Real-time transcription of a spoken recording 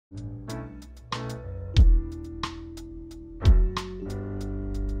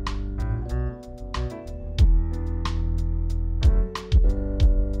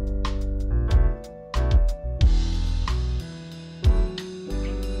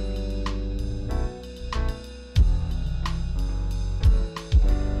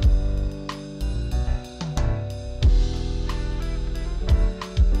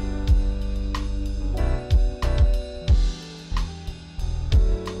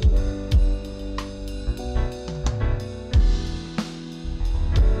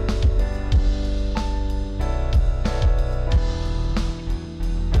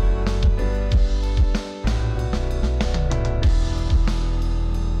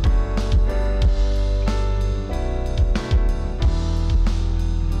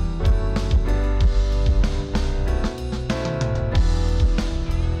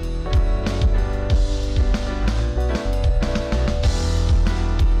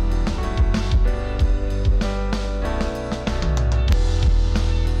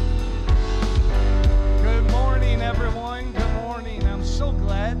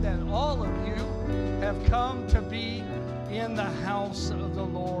house of the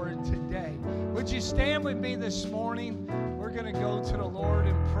Lord today. Would you stand with me this morning? We're going to go to the Lord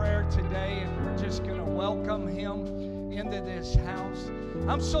in prayer today, and we're just going to welcome Him into this house.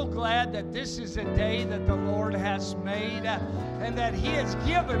 I'm so glad that this is a day that the Lord has made and that He has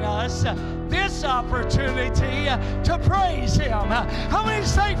given us this opportunity to praise Him. How many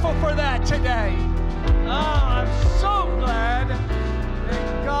is thankful for that today? Oh, I'm so glad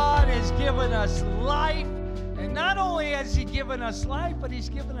that God has given us life. And not only has He given us life, but He's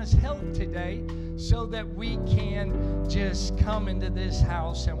given us health today so that we can just come into this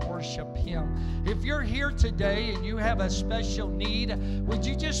house and worship Him. If you're here today and you have a special need, would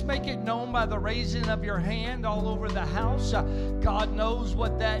you just make it known by the raising of your hand all over the house? God knows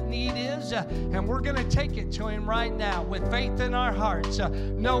what that need is, and we're going to take it to Him right now with faith in our hearts,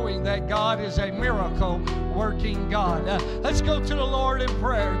 knowing that God is a miracle-working God. Let's go to the Lord in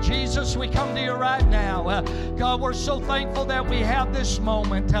prayer. Jesus, we come to You right now. God, we're so thankful that we have this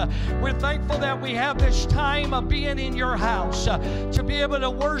moment. We're thankful that we have this time of being in Your house, to be able to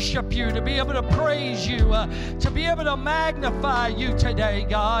worship You, to be able to praise You, to be able to magnify You today,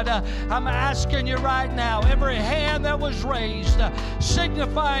 God. I'm asking You right now, every hand that was raised,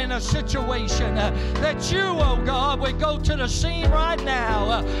 signifying a situation, that You, oh God, would go to the scene right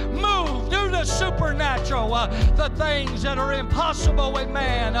now, move, do the supernatural, the things that are impossible with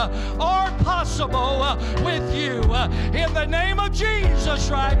man are possible with You. In the name of Jesus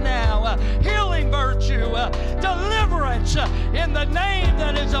right now, healing virtue, deliverance in the name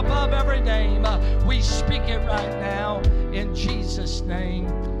that is above every name. We speak it right now in Jesus' name.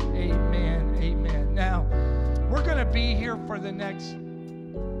 Amen. Amen. Now, we're going to be here for the next,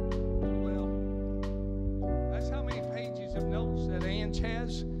 well, that's how many pages of notes that Ange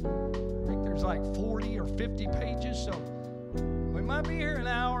has. I think there's like 40 or 50 pages, so we might be here an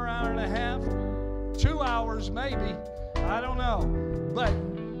hour, hour and a half, 2 hours maybe. I don't know. But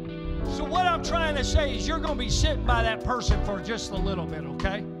so what I'm trying to say is you're going to be sitting by that person for just a little bit,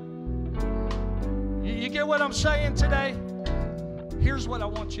 okay? You get what I'm saying today? Here's what I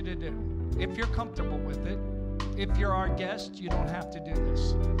want you to do. If you're comfortable with it, if you're our guest, you don't have to do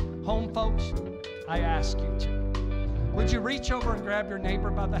this. Home folks, I ask you to. Would you reach over and grab your neighbor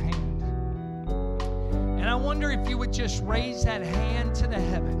by the hand? And I wonder if you would just raise that hand to the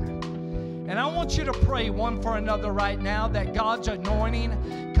heaven. And I want you to pray one for another right now that God's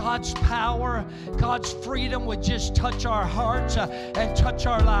anointing, God's power, God's freedom would just touch our hearts and touch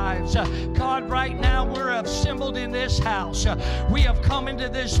our lives. God, right now we're assembled in this house. We have come into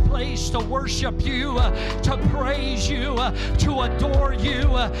this place to worship You, to praise You, to adore You,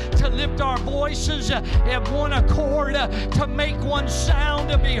 to lift our voices in one accord, to make one sound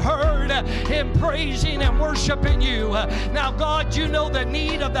to be heard in praising and worshiping You. Now, God, You know the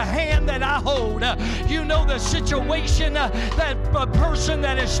need of the hand that I hold. You know the situation, that person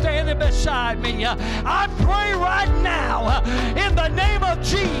that is standing beside me. I pray right now in the name of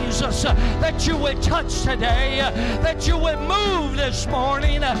Jesus that You would touch today, that You would move this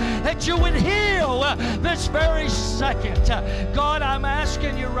morning, that You would heal this very second. God, I'm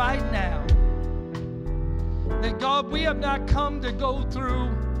asking You right now that, God, we have not come to go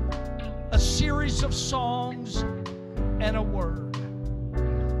through a series of songs and a word.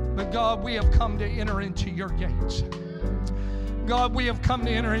 But God, we have come to enter into Your gates. God, we have come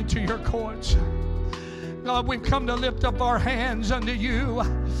to enter into Your courts. God, we've come to lift up our hands unto You.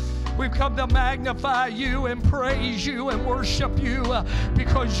 We've come to magnify You and praise You and worship You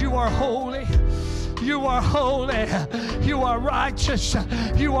because You are holy. You are holy. You are righteous.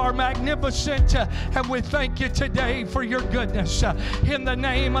 You are magnificent. And we thank You today for Your goodness. In the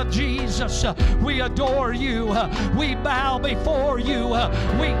name of Jesus, we adore You. We bow before You.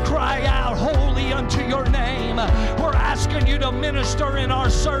 We cry out, holy unto Your name. We're asking You to minister in our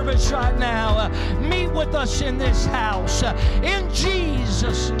service right now. Meet with us in this house. In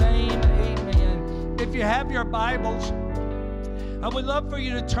Jesus' name, amen. If you have your Bibles, I would love for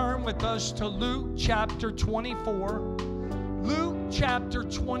you to turn with us to Luke chapter 24. Luke chapter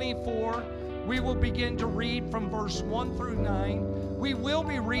 24. We will begin to read from verse 1 through 9. We will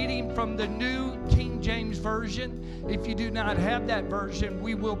be reading from the New King James Version. If you do not have that version,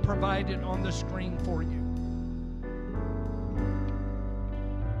 we will provide it on the screen for you.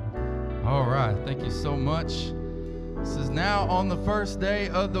 All right, thank you so much. This is now on the first day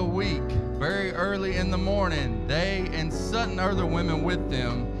of the week, very early in the morning. They and certain other women with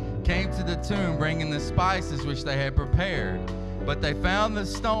them came to the tomb, bringing the spices which they had prepared. But they found the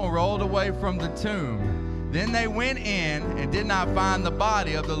stone rolled away from the tomb. Then they went in and did not find the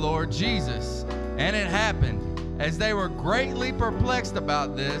body of the Lord Jesus. And it happened, as they were greatly perplexed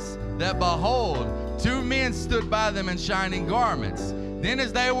about this, that behold, 2 men stood by them in shining garments. Then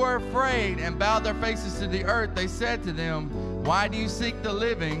as they were afraid and bowed their faces to the earth, they said to them, "Why do you seek the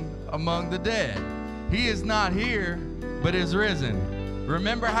living among the dead? He is not here, but is risen.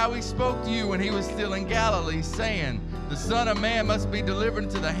 Remember how he spoke to you when he was still in Galilee, saying, the Son of Man must be delivered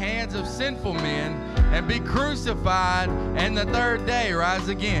into the hands of sinful men and be crucified, and the 3rd day rise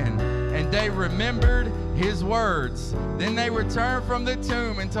again." And they remembered his words. Then they returned from the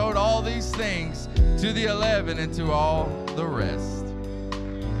tomb and told all these things to the 11 and to all the rest.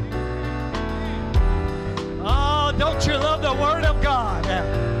 Oh, don't you love the Word of God?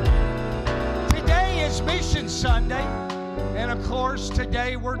 Today is Mission Sunday. And of course,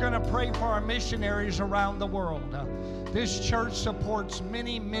 today we're going to pray for our missionaries around the world. This church supports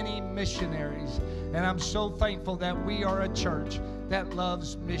many, many missionaries. And I'm so thankful that we are a church that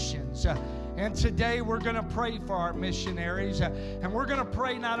loves missions. And today we're going to pray for our missionaries. And we're going to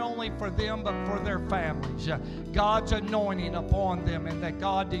pray not only for them, but for their families. God's anointing upon them, and that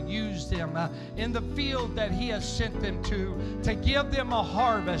God to use them in the field that He has sent them to give them a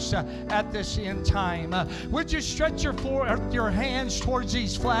harvest at this end time. Would you stretch your hands towards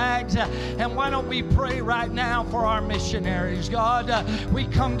these flags? And why don't we pray right now for our missionaries? God, we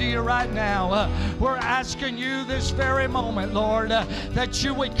come to you right now. We're asking you this very moment, Lord, that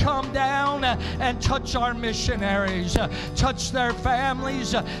you would come down and touch our missionaries, touch their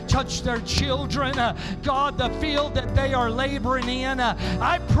families, touch their children. God, the field that they are laboring in,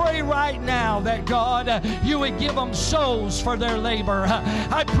 I pray right now that, God, you would give them souls for their labor.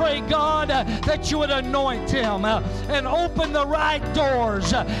 I pray, God, that you would anoint them and open the right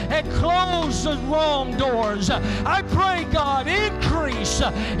doors and close the wrong doors. I pray, God, increase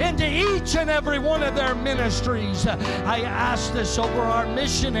into each and every one of their ministries. I ask this over our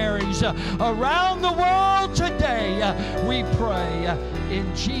missionaries around the world today. We pray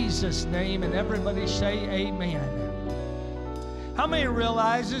in Jesus' name, and everybody say amen. How many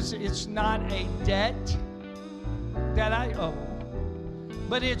realizes it's not a debt that I owe,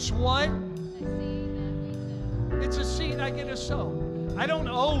 but it's what? It's a seed I get to sow. I don't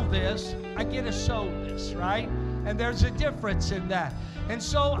owe this, I get to sow this, right? And there's a difference in that. And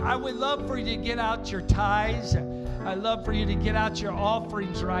so I would love for you to get out your tithes. I'd love for you to get out your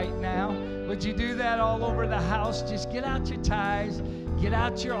offerings right now. Would you do that all over the house? Just get out your tithes, get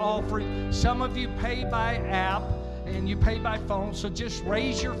out your offering. Some of you pay by app and you pay by phone, so just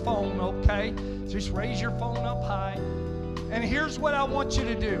raise your phone, okay? Just raise your phone up high. And here's what I want you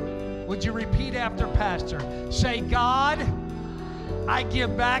to do. Would you repeat after Pastor? Say, God, I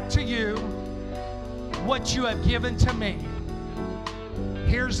give back to you what you have given to me.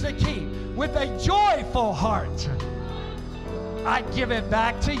 Here's the key. With a joyful heart, I give it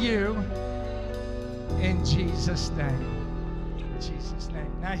back to you in Jesus' name. In Jesus'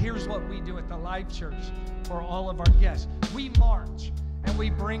 name. Now here's what we do at the Life Church for all of our guests. We march and we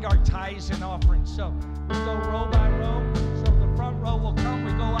bring our tithes and offerings. So we go row by row. So the front row will come.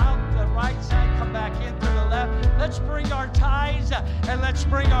 We go out the right side, come back in to the left. Let's bring our tithes and let's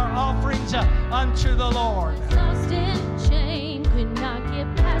bring our offerings unto the Lord. Lost in shame, could not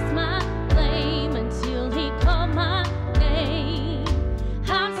get past my blame until He called my name.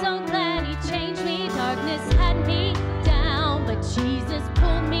 I'm so glad He changed me. Darkness had me down, but Jesus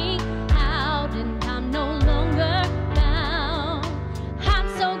pulled me out, and I'm no longer bound. I'm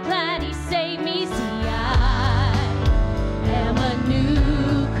so glad He saved me. See, I am a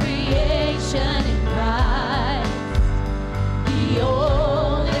new creation in Christ. The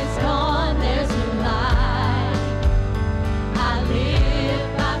old is gone, there's new life.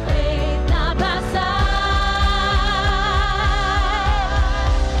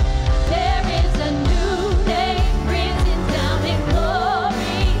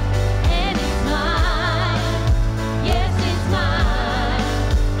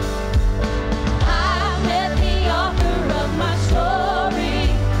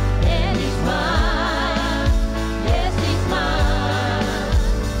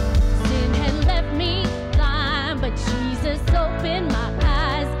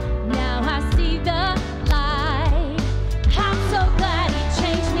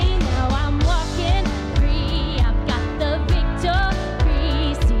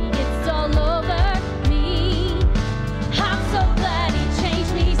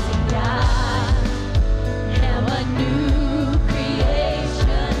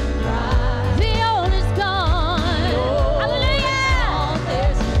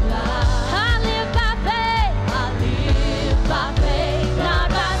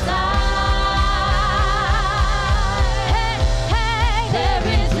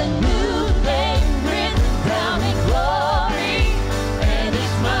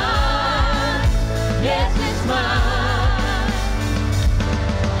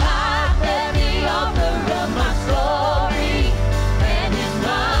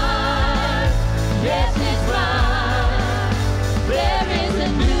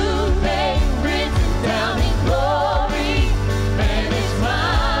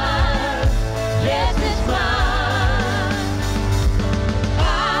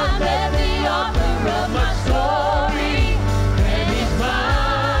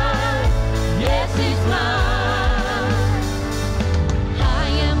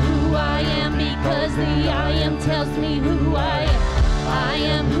 tells me who I am. I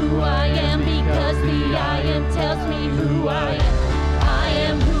am who I am because the I am tells me who I am. I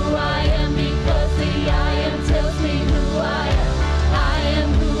am who I am because the I am tells me who I am. I am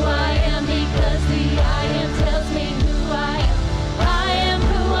who I am because the I am tells me who I am. I am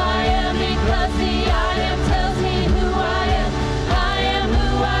who I am because the I am tells me who I am. I am who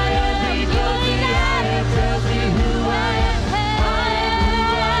I am because the I am tells me who I am. I am who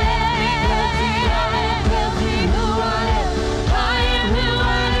I am because the I am tells me who I am. I am who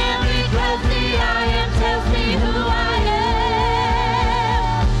I am because the I am tells me who I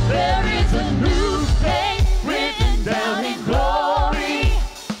am. There is a new name written down in glory,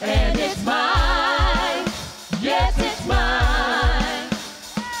 and it's mine. Yes, it's mine.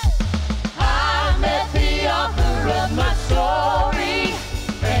 I met the author of my story,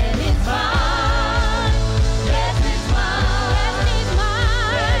 and it's mine. Yes, it's mine. Yes, it's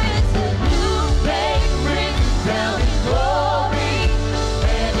mine. There is a new name written down in glory,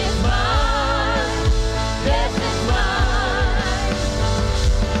 and it's mine. Yes, it's mine.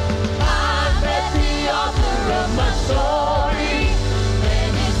 I met the author of my story,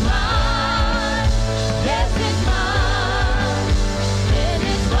 and it's mine. Yes, it's mine. And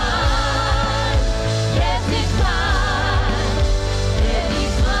it's mine. Yes, it's mine. And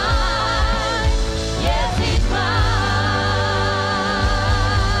it's mine. Yes, it's mine.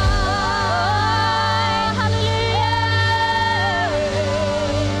 Hallelujah.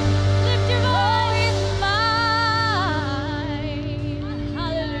 Lift your voice, mine.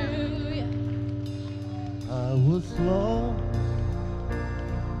 Hallelujah. I was lost,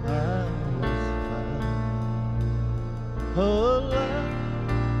 I was found. A life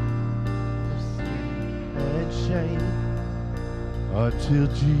of sin and shame, until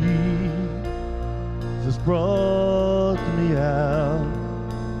Jesus brought me out,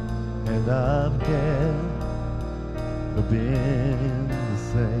 and I've never been the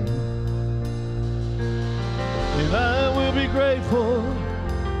same. And I will be grateful,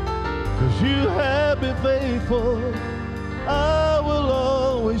 'cause you have been faithful. I will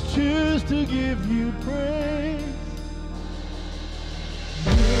always choose to give you praise.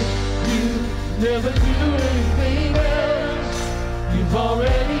 You never do anything else. You've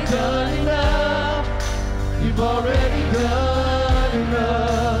already done enough. You've already done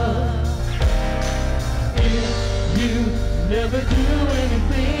enough. If you never do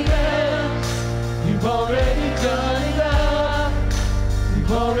anything else, you've already done enough.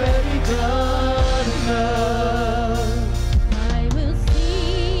 You've already done enough. I will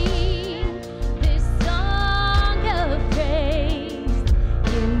sing this song of praise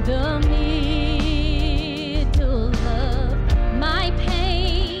in the middle of my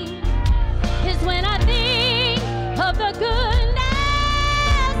pain. 'Cause when I think of the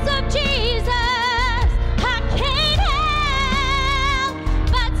goodness of Jesus, I can't help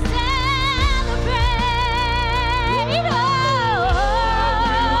but celebrate.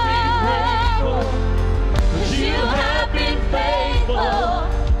 Oh, 'cause you have been faithful.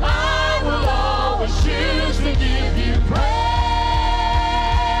 I will always choose to give you praise.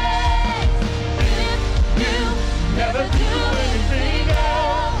 If you Never do anything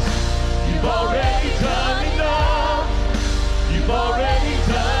else. You've already done enough. You've already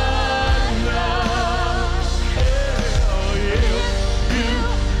done enough. Oh yeah. You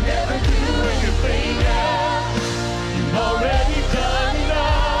never do anything else. You've already done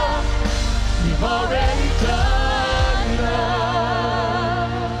enough. You've already done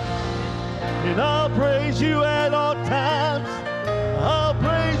enough. And I'll praise you at all times. I'll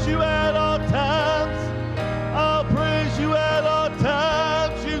praise you at all times. I'll praise you at all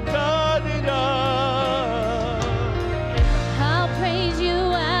times. You've done enough. I'll praise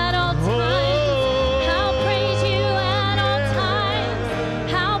you at all times. I'll praise you at all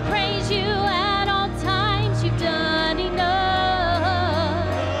times. I'll praise you at all times. You've done enough.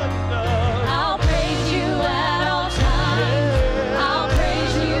 I'll praise you at all times. I'll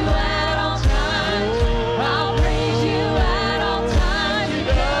praise you at all times. I'll praise you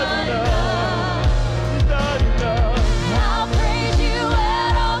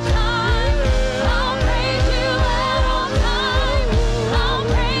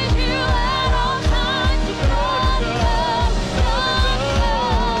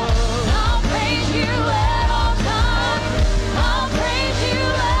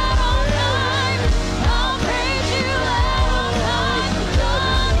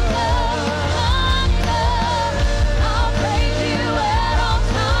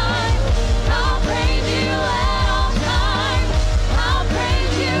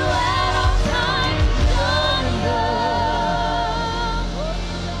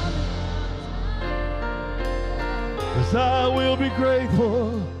 'cause I will be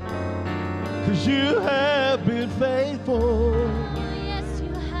grateful, 'cause you have been faithful. Yes,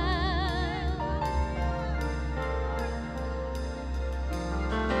 you have.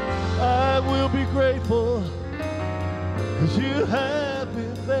 I will be grateful, 'cause you have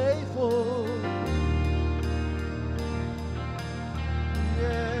been faithful.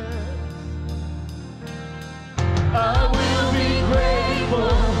 Yes. I will be grateful,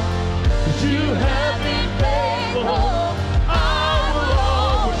 'cause you have been faithful. I will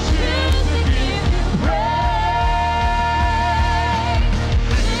always choose to give you praise.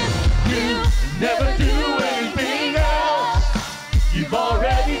 You never do anything else. You've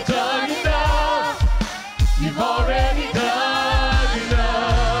already done enough. You've already done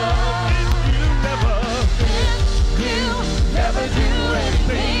enough. You never do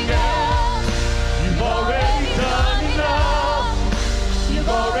anything else. You've already done enough. You've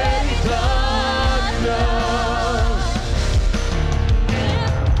already done enough.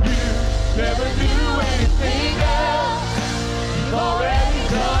 You never do anything else. You've already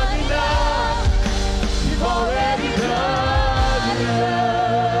done enough. You've already done enough.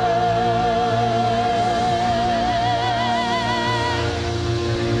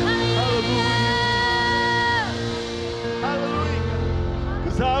 Hallelujah.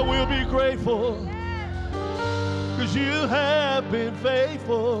 'Cause I will be grateful, 'cause you have been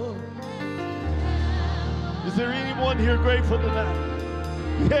faithful. Is there anyone here grateful tonight?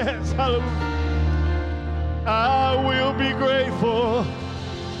 Yes, hallelujah. I will be grateful,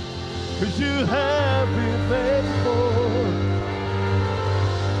 'cause you have been faithful.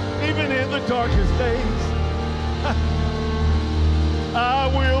 Even in the darkest days, I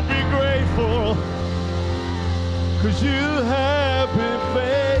will be grateful, 'cause you have been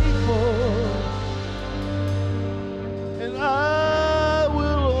faithful. And I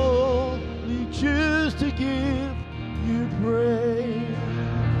will only choose to give you praise.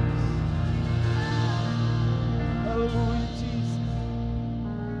 Hallelujah, Jesus.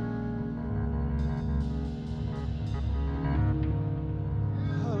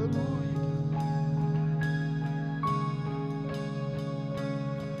 Hallelujah.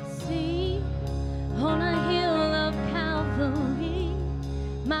 See, on a hill of Calvary,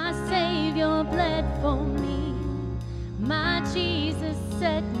 my Savior bled for me. My Jesus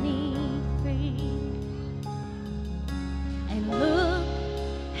set me free. And look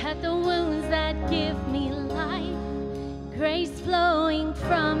at the wounds that give me life, grace flowing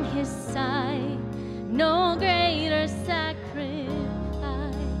from his side, no greater sacrifice.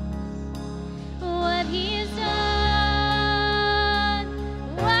 What he's done,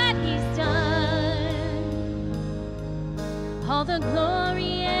 all the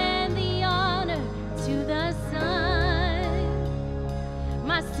glory and the honor to the Son.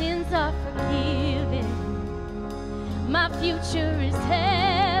 My sins are forgiven, my future is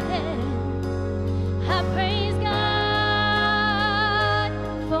heaven. I praise God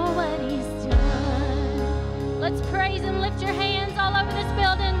for what he's done. Let's praise and lift your hands all over this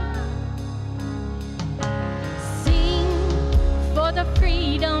building. Sing for the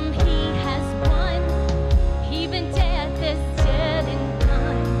freedom he has won. Even death is dead and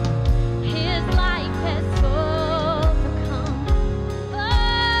done. His life has overcome.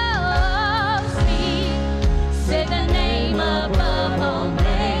 Oh, say the name above all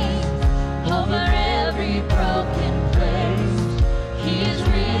names, over every broken place. He is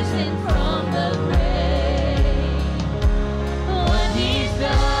risen from the grave. What he's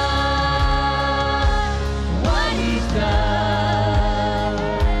done,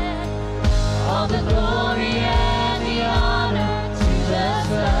 all the glory and the honor to the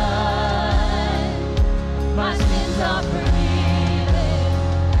Son. My sins are forgiven,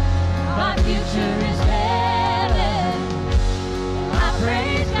 my future is heaven. I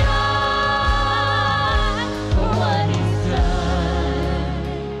praise God for what he's done.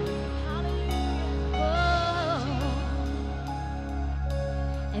 Oh.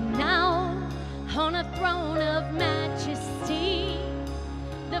 And now on a throne of majesty,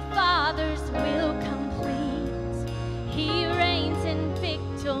 the Father's will complete. He reigns in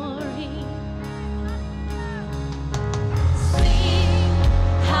victory. Sing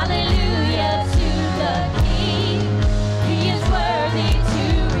hallelujah to the King. He is worthy to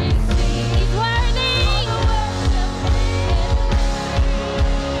receive. He's worthy.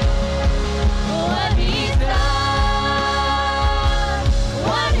 What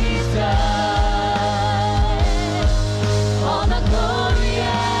he's done, all the glory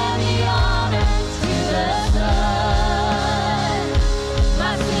and the honor to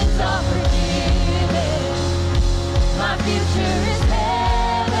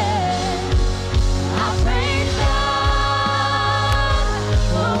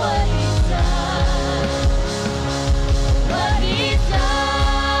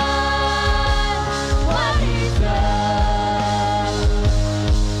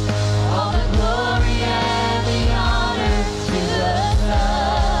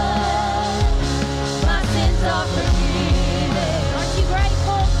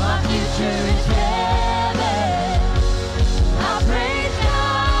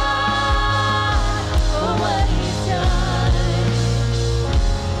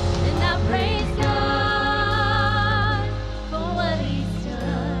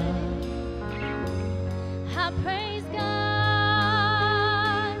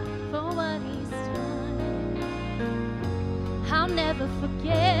never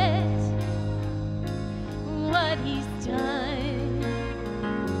forget what he's done.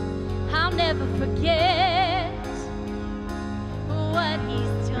 I'll never forget what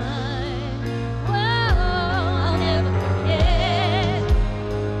he's done. Whoa, I'll never forget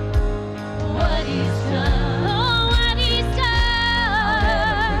what he's done. Oh, what he's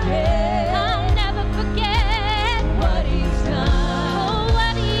done. I'll never forget what he's done. Oh,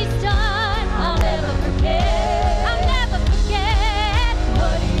 what he's done. I'll never forget. I'll never forget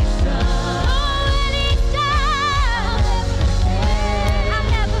what he's done. Oh, what he's done. I'll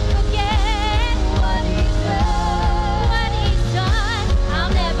never forget what he's done. What he's done.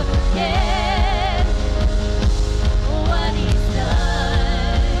 I'll never forget what he's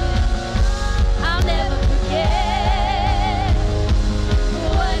done. I'll never forget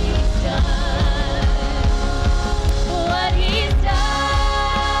what he's done. What he's done.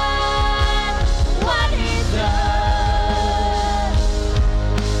 What he's done.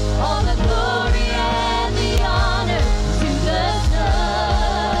 All the glory and the honor to the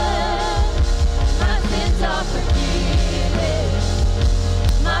Son. My sins are forgiven.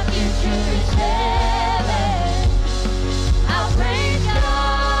 My future is heaven. I'll praise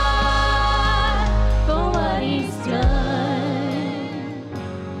God for what he's done.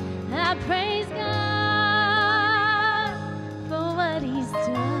 I praise God for what he's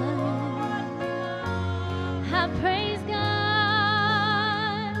done. I praise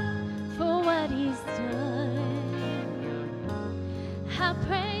God for what he's done. I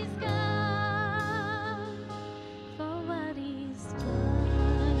praise God for what he's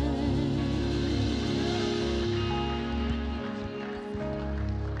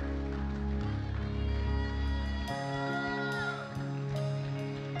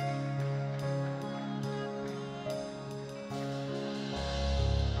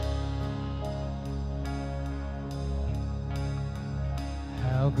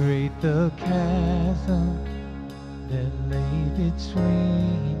How great the chasm that lay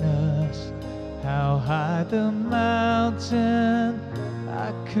between us. How high the mountain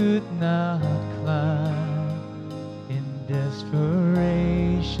I could not climb. In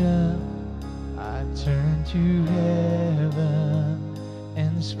desperation, I turned to heaven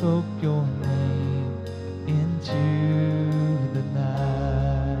and spoke your name into the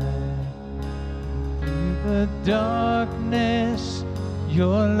night. Through the darkness,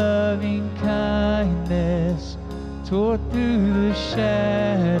 your loving kindness tore through the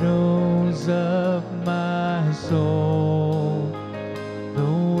shadows of my soul. The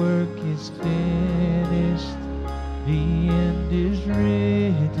work is finished, the end is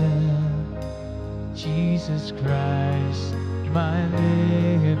written. Jesus Christ, my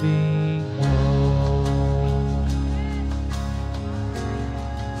living hope.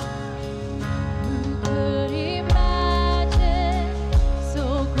 Could imagine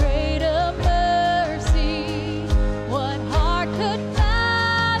so great a mercy. What heart could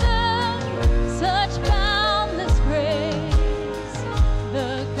fathom such boundless grace?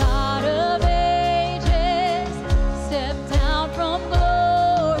 The God of ages stepped down from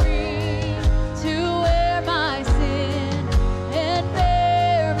glory to wear my sin and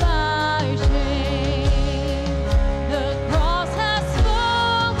bear my shame. The cross has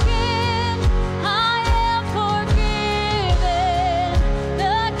spoken, I am forgiven.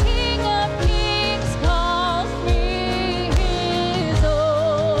 The King of Kings calls me his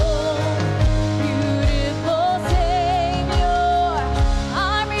own. Beautiful Savior,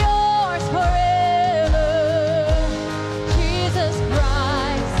 I'm yours forever. Jesus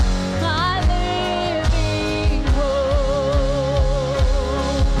Christ, my living hope.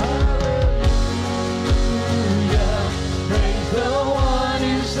 Hallelujah, praise the one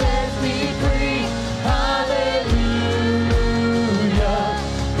who sets me free. Hallelujah,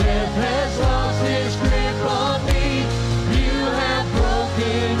 death has lost its grip on me. You have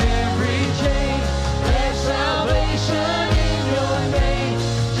broken every chain. There's salvation in your name,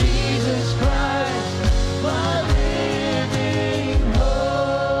 Jesus Christ, my living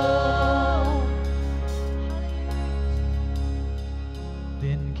hope.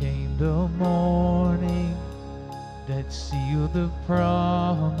 Then came the morning that sealed the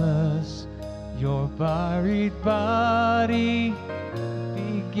promise. Your buried body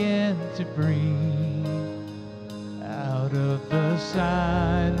began to breathe. Out of the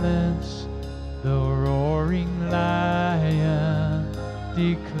silence, the roaring lion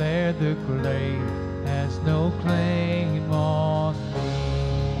declared the grave has no claim on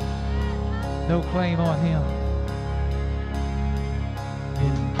me. No claim on him.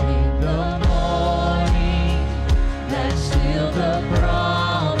 Then came the morning that sealed the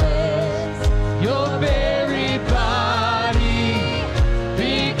promise. Your buried body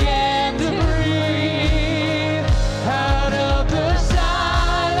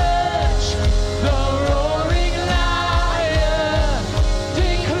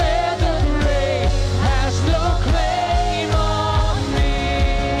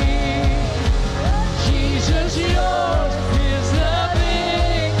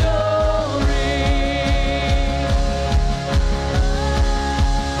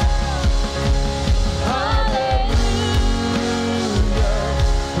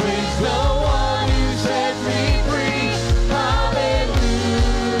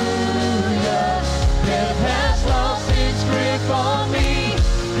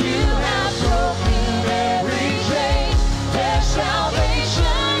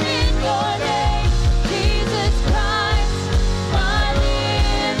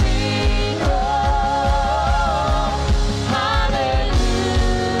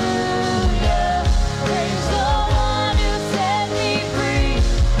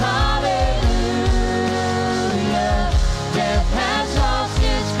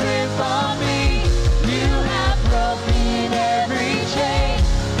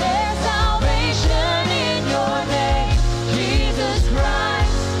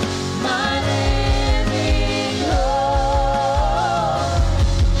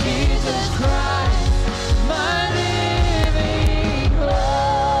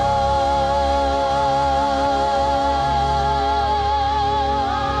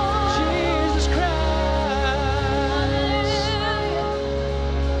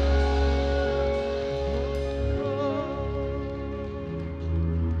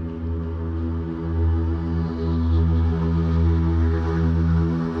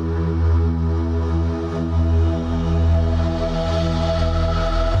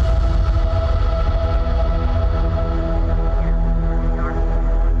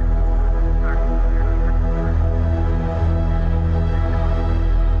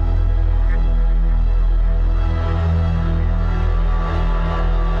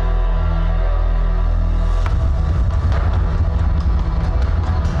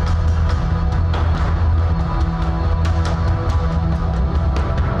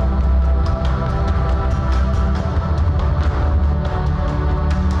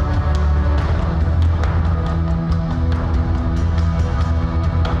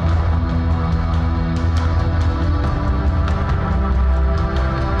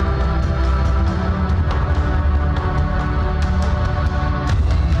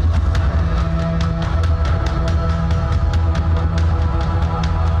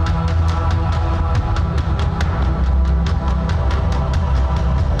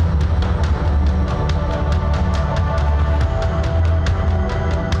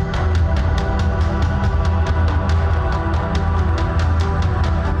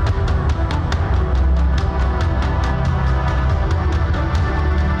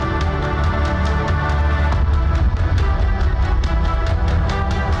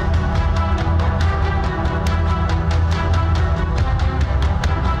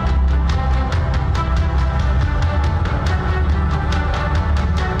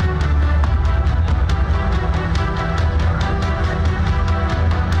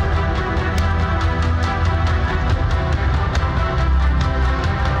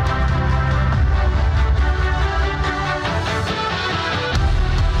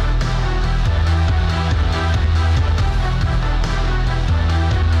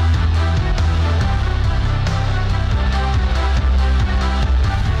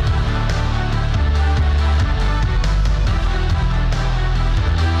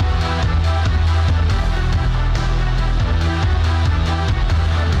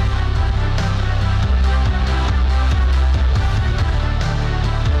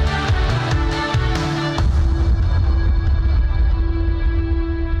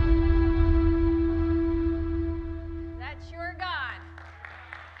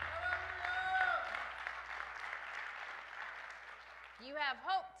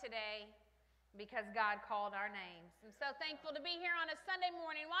hope today because God called our names. I'm so thankful to be here on a Sunday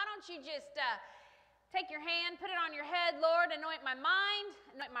morning. Why don't you just take your hand, put it on your head, Lord, anoint my mind,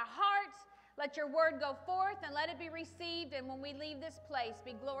 anoint my heart. Let your word go forth and let it be received. And when we leave this place,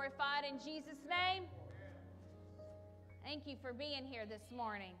 be glorified in Jesus' name. Thank you for being here this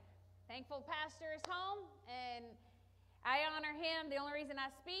morning. Thankful pastor is home, and I honor him. The only reason I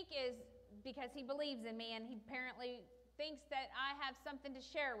speak is because he believes in me, and he apparently thinks that I have something to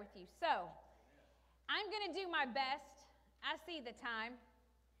share with you. So, I'm going to do my best. I see the time.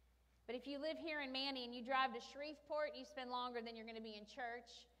 But if you live here in Manning and you drive to Shreveport, you spend longer than you're going to be in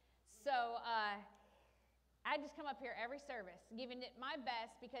church. So, I just come up here every service, giving it my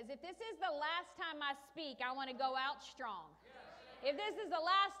best, because if this is the last time I speak, I want to go out strong. If this is the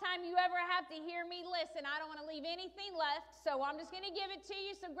last time you ever have to hear me listen, I don't want to leave anything left, so I'm just going to give it to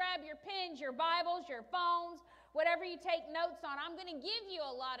you. So grab your pens, your Bibles, your phones, whatever you take notes on. I'm going to give you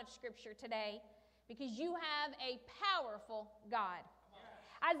a lot of scripture today because you have a powerful God.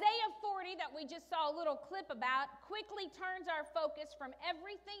 Isaiah 40 that we just saw a little clip about quickly turns our focus from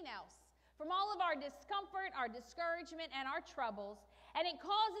everything else, from all of our discomfort, our discouragement, and our troubles, and it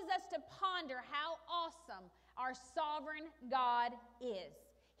causes us to ponder how awesome our sovereign God is.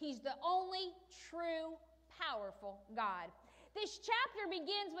 He's the only true, powerful God. This chapter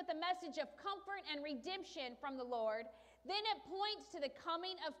begins with a message of comfort and redemption from the Lord. Then it points to the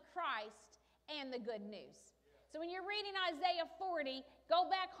coming of Christ and the good news. So when you're reading Isaiah 40, go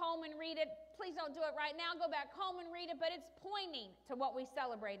back home and read it. Please don't do it right now. Go back home and read it, but it's pointing to what we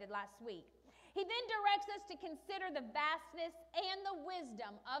celebrated last week. He then directs us to consider the vastness and the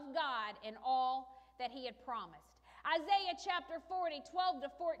wisdom of God in all that he had promised. Isaiah chapter 40, 12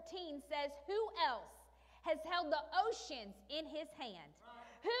 to 14 says, "Who else has held the oceans in his hand?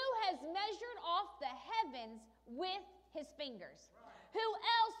 Who has measured off the heavens with his fingers? Who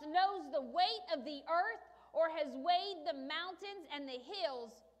else knows the weight of the earth, or has weighed the mountains and the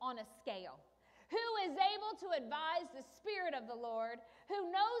hills on a scale? Who is able to advise the Spirit of the Lord?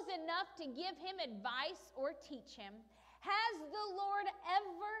 Who knows enough to give him advice or teach him? Has the Lord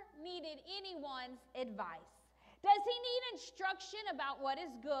ever needed anyone's advice? Does he need instruction about what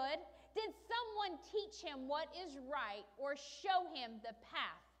is good? Did someone teach him what is right or show him the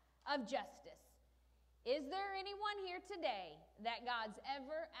path of justice?" Is there anyone here today that God's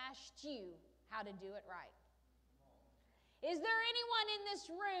ever asked you how to do it right? Is there anyone in this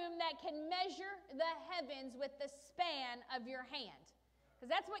room that can measure the heavens with the span of your hand? Because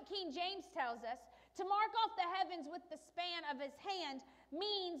that's what King James tells us. To mark off the heavens with the span of his hand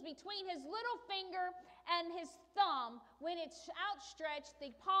means between his little finger and his thumb, when it's outstretched,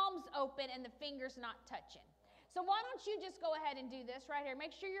 the palm's open and the finger's not touching. So why don't you just go ahead and do this right here.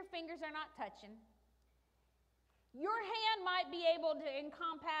 Make sure your fingers are not touching. Your hand might be able to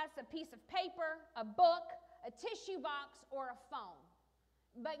encompass a piece of paper, a book, a tissue box, or a phone.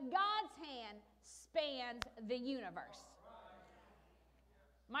 But God's hand spans the universe.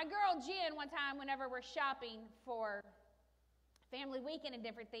 My girl Jen, one time, whenever we're shopping for family weekend and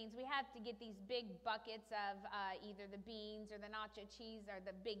different things, we have to get these big buckets of either the beans or the nacho cheese or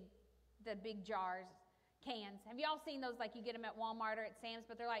the big jars, cans. Have y'all seen those, like you get them at Walmart or at Sam's,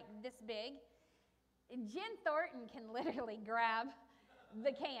 but they're like this big? And Jen Thornton can literally grab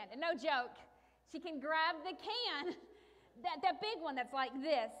the can. And no joke, she can grab the can, that big one that's like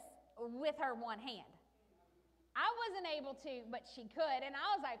this, with her one hand. I wasn't able to, but she could. And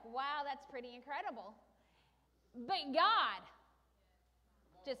I was like, wow, that's pretty incredible. But God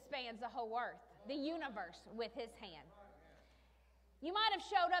just spans the whole earth, the universe, with his hand. You might have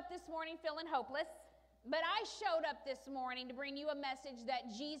showed up this morning feeling hopeless, but I showed up this morning to bring you a message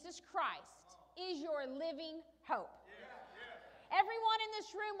that Jesus Christ is your living hope. Everyone in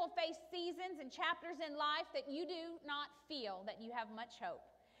this room will face seasons and chapters in life that you do not feel that you have much hope.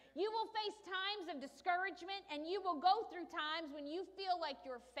 You will face times of discouragement, and you will go through times when you feel like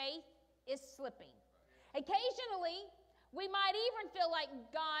your faith is slipping. Occasionally, we might even feel like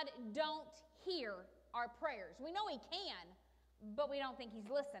God don't hear our prayers. We know he can, but we don't think he's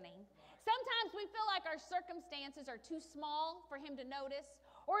listening. Sometimes we feel like our circumstances are too small for him to notice,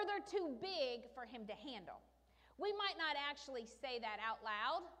 or they're too big for him to handle. We might not actually say that out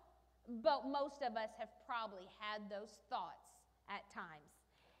loud, but most of us have probably had those thoughts at times.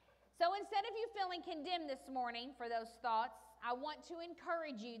 So instead of you feeling condemned this morning for those thoughts, I want to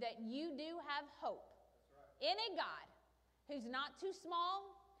encourage you that you do have hope in a God who's not too small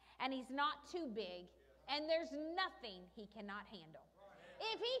and he's not too big, and there's nothing he cannot handle.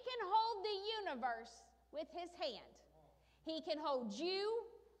 If he can hold the universe with his hand, he can hold you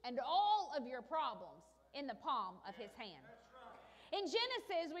and all of your problems in the palm of his hand. In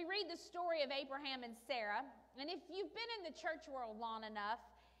Genesis, we read the story of Abraham and Sarah. And if you've been in the church world long enough,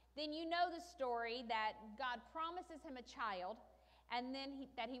 then you know the story that God promises him a child and then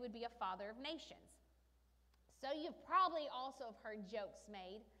that he would be a father of nations. So you've probably also heard jokes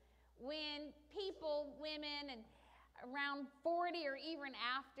made when people, women, and around 40 or even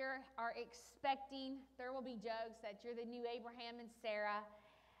after are expecting, there will be jokes that you're the new Abraham and Sarah.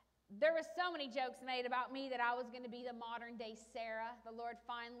 There were so many jokes made about me that I was going to be the modern day Sarah. The Lord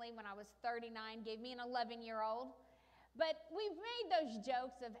finally, when I was 39, gave me an 11-year-old. But we've made those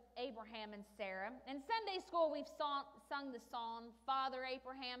jokes of Abraham and Sarah. In Sunday school, we've sung the song, Father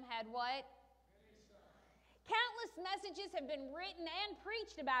Abraham had what? Countless messages have been written and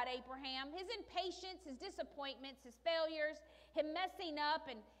preached about Abraham, his impatience, his disappointments, his failures, him messing up,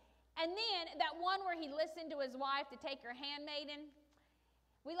 and then that one where he listened to his wife to take her handmaiden.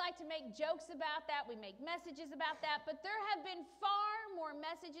 We like to make jokes about that. We make messages about that. But there have been far more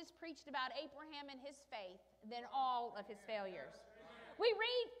messages preached about Abraham and his faith than all of his failures. We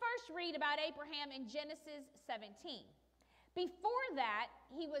first read about Abraham in Genesis 17. Before that,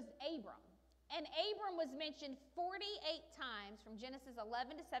 he was Abram. And Abram was mentioned 48 times from Genesis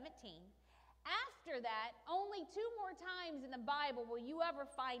 11 to 17. After that, only 2 more times in the Bible will you ever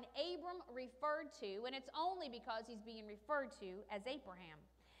find Abram referred to, and it's only because he's being referred to as Abraham.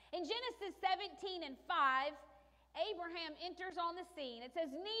 In Genesis 17 and 5, Abraham enters on the scene. It says,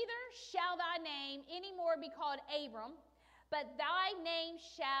 "Neither shall thy name any more be called Abram, but thy name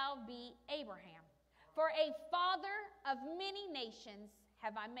shall be Abraham. For a father of many nations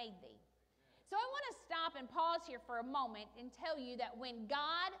have I made thee." So I want to stop and pause here for a moment and tell you that when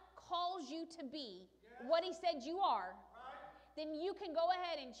God calls you to be what he said you are, then you can go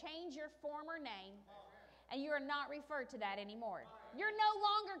ahead and change your former name, and you are not referred to that anymore. You're no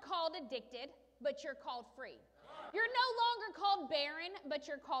longer called addicted, but you're called free. You're no longer called barren, but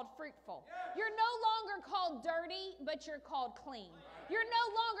you're called fruitful. You're no longer called dirty, but you're called clean. You're no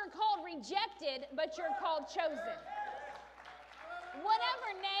longer called rejected, but you're called chosen. Whatever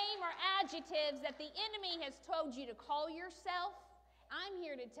name or adjectives that the enemy has told you to call yourself, I'm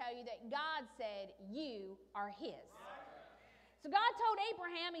here to tell you that God said you are his. So God told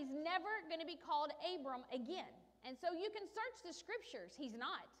Abraham he's never going to be called Abram again. And so you can search the scriptures. He's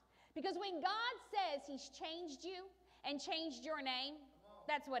not. Because when God says he's changed you and changed your name,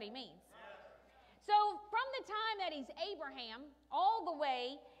 that's what he means. So from the time that he's Abraham all the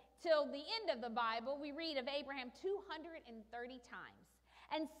way till the end of the Bible, we read of Abraham 230 times.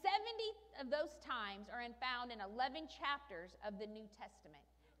 And 70 of those times are found in 11 chapters of the New Testament.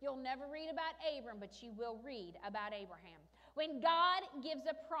 You'll never read about Abram, but you will read about Abraham. When God gives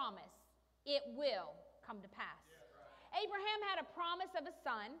a promise, it will come to pass. Abraham had a promise of a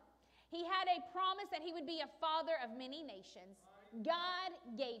son. He had a promise that he would be a father of many nations. God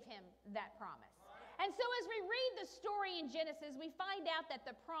gave him that promise. And so as we read the story in Genesis, we find out that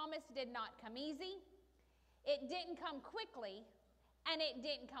the promise did not come easy, it didn't come quickly, and it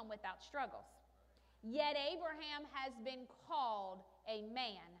didn't come without struggles. Yet Abraham has been called a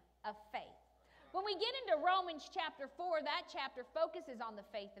man of faith. When we get into Romans chapter 4, that chapter focuses on the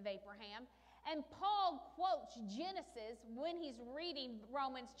faith of Abraham. And Paul quotes Genesis when he's reading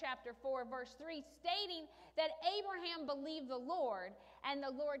Romans chapter 4, verse 3, stating that Abraham believed the Lord, and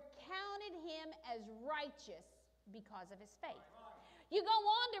the Lord counted him as righteous because of his faith. You go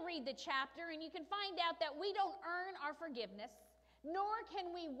on to read the chapter, and you can find out that we don't earn our forgiveness, nor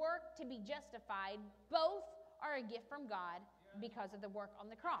can we work to be justified. Both are a gift from God because of the work on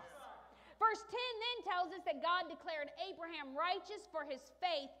the cross. Verse 10 then tells us that God declared Abraham righteous for his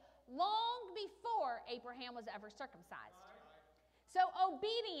faith long before Abraham was ever circumcised. So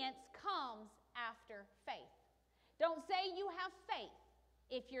obedience comes after faith. Don't say you have faith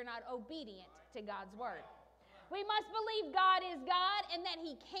if you're not obedient to God's word. We must believe God is God and that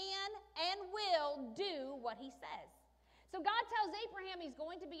he can and will do what he says. So God tells Abraham he's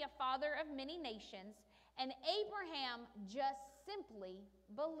going to be a father of many nations, and Abraham just simply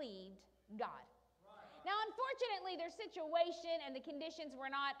believed God. Now, unfortunately, their situation and the conditions were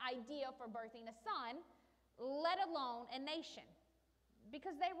not ideal for birthing a son, let alone a nation,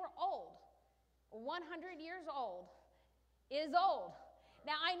 because they were old. 100 years old is old.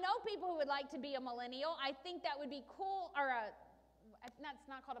 Now, I know people who would like to be a millennial. I think that would be cool, or that's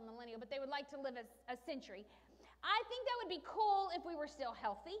not called a millennial, but they would like to live a century. I think that would be cool if we were still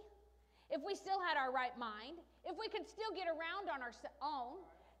healthy, if we still had our right mind, if we could still get around on our own.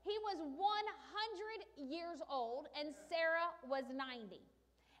 He was 100 years old, and Sarah was 90.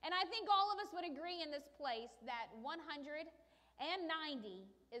 And I think all of us would agree in this place that 190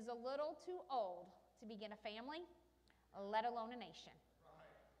 is a little too old to begin a family, let alone a nation.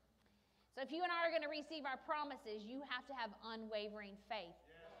 So if you and I are going to receive our promises, you have to have unwavering faith.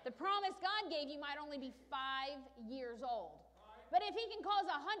 The promise God gave you might only be 5 years old. But if he can cause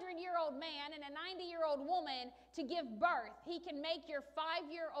a 100-year-old man and a 90-year-old woman to give birth, he can make your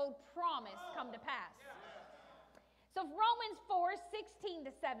 5-year-old promise come to pass. So Romans 4:16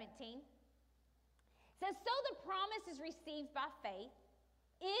 to 17 says, so the promise is received by faith.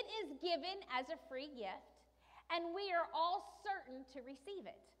 It is given as a free gift, and we are all certain to receive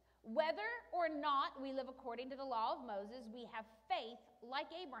it. Whether or not we live according to the law of Moses, we have faith like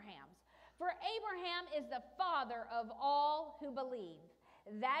Abraham's. For Abraham is the father of all who believe.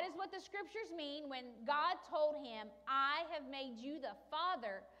 That is what the scriptures mean when God told him, I have made you the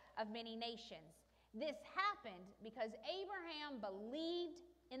father of many nations. This happened because Abraham believed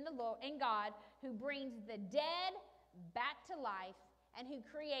in the Lord, in God, who brings the dead back to life and who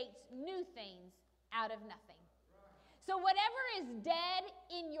creates new things out of nothing. So whatever is dead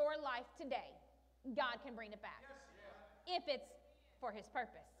in your life today, God can bring it back if it's for his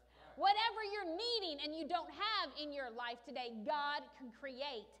purpose. Whatever you're needing and you don't have in your life today, God can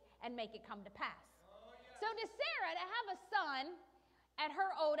create and make it come to pass. So to Sarah, to have a son at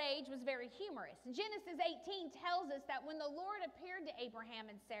her old age was very humorous. Genesis 18 tells us that when the Lord appeared to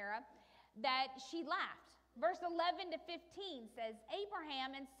Abraham and Sarah, that she laughed. Verse 11 to 15 says,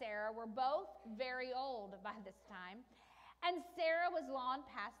 Abraham and Sarah were both very old by this time, and Sarah was long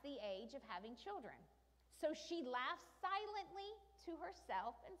past the age of having children. So she laughed silently to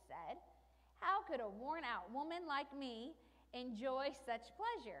herself and said, how could a worn-out woman like me enjoy such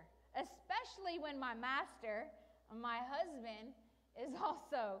pleasure, especially when my master, my husband, is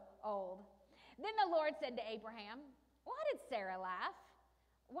also old? Then the Lord said to Abraham, why did Sarah laugh?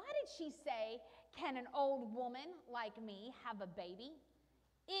 Why did she say, can an old woman like me have a baby?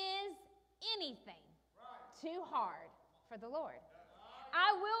 Is anything too hard for the Lord?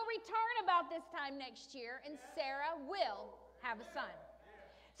 I will return about this time next year, and Sarah will have a son.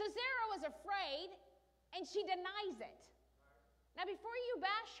 So Sarah was afraid, and she denies it. Now, before you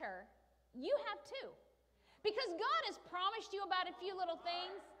bash her, you have too. Because God has promised you about a few little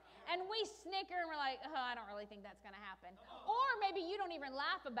things, and we snicker and we're like, oh, I don't really think that's going to happen. Or maybe you don't even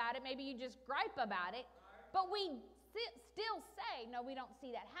laugh about it. Maybe you just gripe about it. But we still say, no, we don't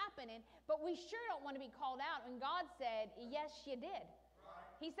see that happening. But we sure don't want to be called out. And God said, yes, you did.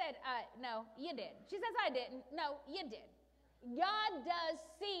 He said, no, you did. She says, I didn't. No, you did. God does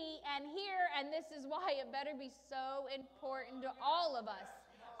see and hear, and this is why it better be so important to all of us.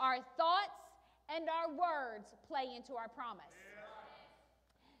 Our thoughts and our words play into our promise.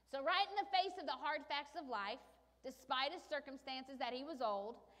 So right in the face of the hard facts of life, despite his circumstances that he was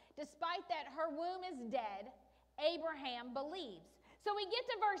old, despite that her womb is dead, Abraham believes. So we get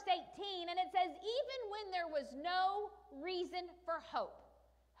to verse 18, and it says, even when there was no reason for hope,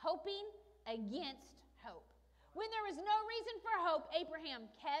 hoping against hope. When there was no reason for hope,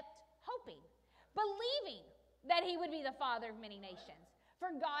 Abraham kept hoping, believing that he would be the father of many nations.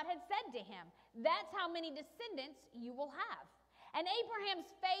 For God had said to him, that's how many descendants you will have. And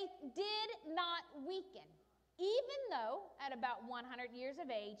Abraham's faith did not weaken, even though at about 100 years of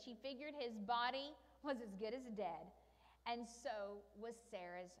age, he figured his body was as good as dead, and so was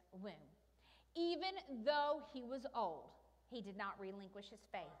Sarah's womb. Even though he was old, he did not relinquish his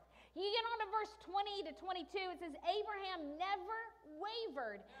faith. You get on to verse 20 to 22, it says, Abraham never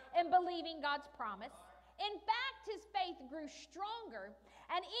wavered in believing God's promise. In fact, his faith grew stronger,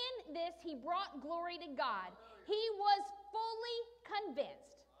 and in this he brought glory to God. He was fully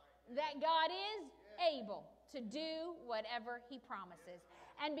convinced that God is able to do whatever he promises.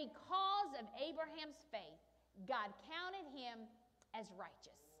 And because of Abraham's faith, God counted him as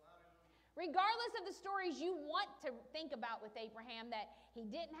righteous. Regardless of the stories you want to think about with Abraham, that he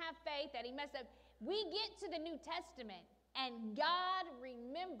didn't have faith, that he messed up, we get to the New Testament and God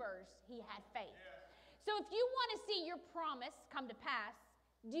remembers he had faith. So if you want to see your promise come to pass,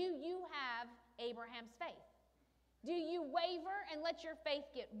 do you have Abraham's faith? Do you waver and let your faith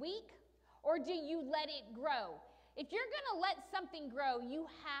get weak, or do you let it grow? If you're going to let something grow, you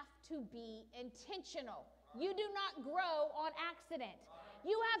have to be intentional. You do not grow on accident.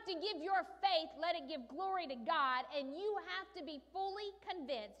 You have to give your faith, let it give glory to God, and you have to be fully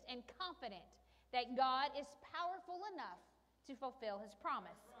convinced and confident that God is powerful enough to fulfill his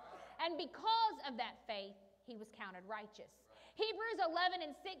promise. And because of that faith, he was counted righteous. Hebrews 11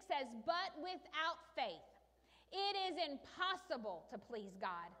 and 6 says, but without faith, it is impossible to please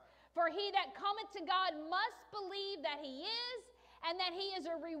God. For he that cometh to God must believe that he is, and that he is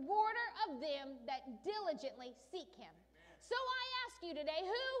a rewarder of them that diligently seek him. So I ask you today,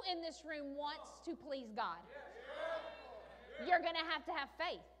 who in this room wants to please God? you're going to have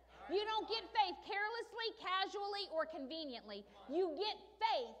faith. You don't get faith carelessly, casually, or conveniently. You get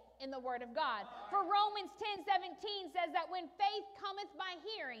faith in the Word of God. For Romans 10:17 says that when faith cometh by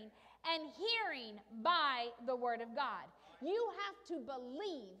hearing, and hearing by the Word of God. You have to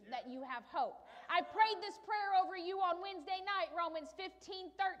believe that you have hope. I prayed this prayer over you on Wednesday night. Romans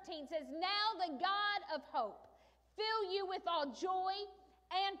 15:13 says, now the God of hope fill you with all joy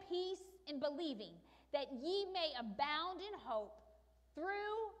and peace in believing, that ye may abound in hope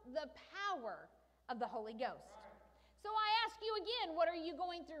through the power of the Holy Ghost. So I ask you again, what are you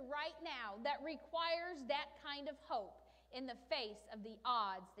going through right now that requires that kind of hope in the face of the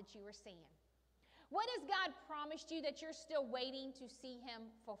odds that you are seeing? What has God promised you that you're still waiting to see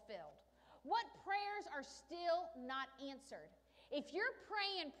Him fulfilled? What prayers are still not answered? If you're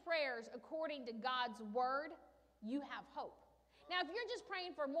praying prayers according to God's Word, you have hope. Now, if you're just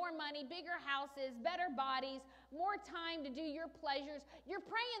praying for more money, bigger houses, better bodies, more time to do your pleasures, you're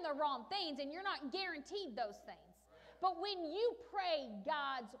praying the wrong things, and you're not guaranteed those things. But when you pray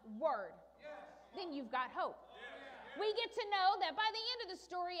God's Word, then you've got hope. We get to know that by the end of the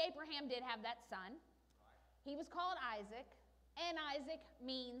story, Abraham did have that son. He was called Isaac, and Isaac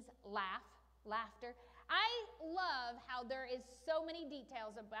means laugh, laughter. I love how there is so many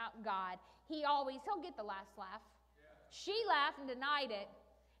details about God. He'll get the last laugh. She laughed and denied it,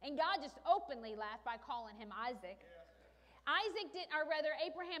 and God just openly laughed by calling him Isaac.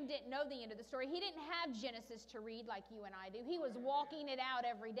 Abraham didn't know the end of the story. He didn't have Genesis to read like you and I do. He was walking it out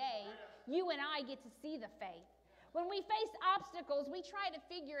every day. You and I get to see the faith. When we face obstacles, we try to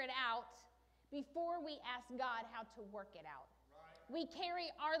figure it out before we ask God how to work it out. We carry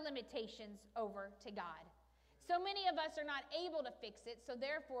our limitations over to God. So many of us are not able to fix it, so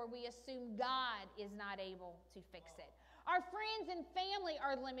therefore we assume God is not able to fix it. Our friends and family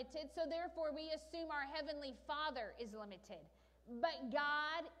are limited, so therefore we assume our Heavenly Father is limited. But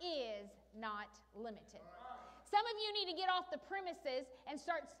God is not limited. Some of you need to get off the premises and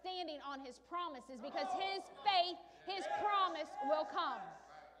start standing on His promises, because His faith, His promise will come.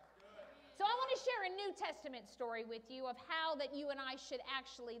 So I want to share a New Testament story with you of how that you and I should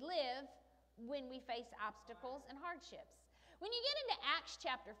actually live when we face obstacles and hardships. When you get into Acts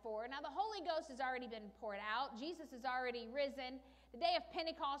chapter 4, now the Holy Ghost has already been poured out. Jesus has already risen. The day of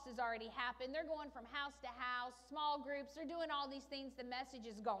Pentecost has already happened. They're going from house to house, small groups. They're doing all these things. The message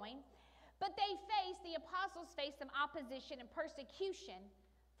is going. But the apostles faced some opposition and persecution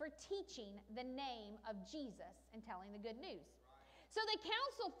for teaching the name of Jesus and telling the good news. So the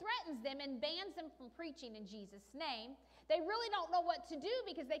council threatens them and bans them from preaching in Jesus' name. They really don't know what to do,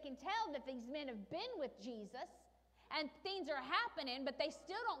 because they can tell that these men have been with Jesus and things are happening, but they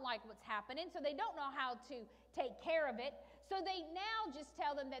still don't like what's happening, so they don't know how to take care of it. So they now just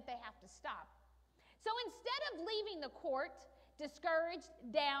tell them that they have to stop. So instead of leaving the court discouraged,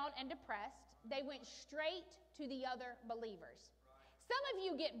 down, and depressed, they went straight to the other believers. Some of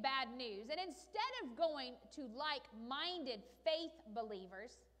you get bad news, and instead of going to like-minded faith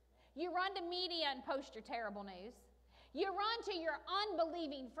believers, you run to media and post your terrible news. You run to your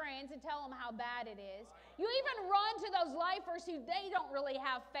unbelieving friends and tell them how bad it is. You even run to those lifers who they don't really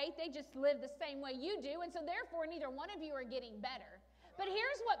have faith. They just live the same way you do, and so therefore neither one of you are getting better. But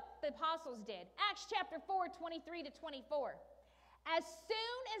here's what the apostles did. Acts chapter 4, 23 to 24. As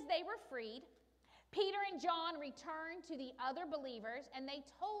soon as they were freed, Peter and John returned to the other believers, and they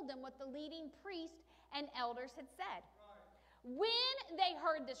told them what the leading priests and elders had said. When they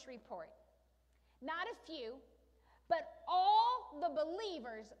heard this report, not a few, but all the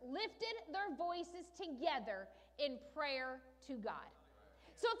believers lifted their voices together in prayer to God.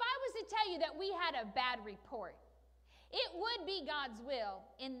 So if I was to tell you that we had a bad report, it would be God's will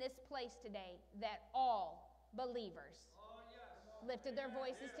in this place today that all believers lifted their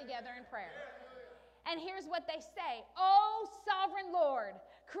voices together in prayer. And here's what they say. "O sovereign Lord,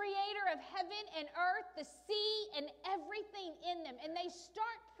 creator of heaven and earth, the sea, and everything in them." And they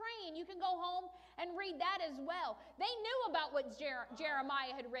start praying. You can go home and read that as well. They knew about what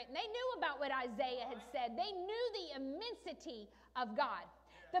Jeremiah had written. They knew about what Isaiah had said. They knew the immensity of God.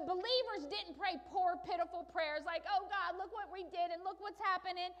 The believers didn't pray poor, pitiful prayers like, "Oh God, look what we did and look what's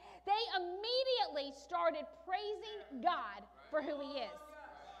happening." They immediately started praising God for who He is.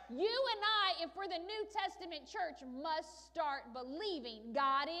 You and I, if we're the New Testament church, must start believing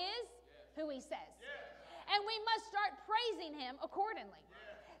God is who He says. And we must start praising Him accordingly.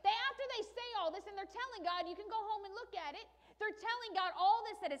 After they say all this, and they're telling God, you can go home and look at it. They're telling God all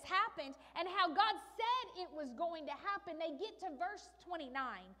this that has happened and how God said it was going to happen. They get to verse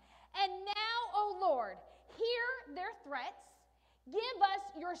 29. "And now, O Lord, hear their threats. Give us,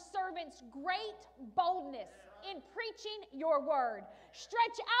 your servants, great boldness in preaching your word.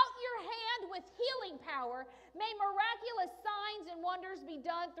 Stretch out your hand with healing power. May miraculous signs and wonders be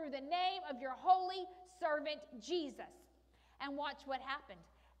done through the name of your holy servant Jesus. And watch what happened.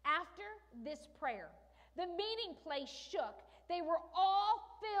 After this prayer, the meeting place shook. They were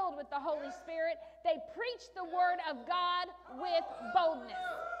all filled with the Holy Spirit. They preached the word of God with boldness.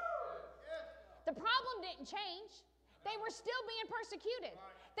 The problem didn't change. They were still being persecuted.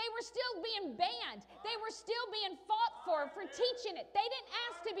 They were still being banned. They were still being fought for teaching it. They didn't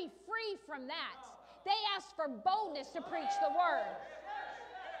ask to be free from that. They asked for boldness to preach the word.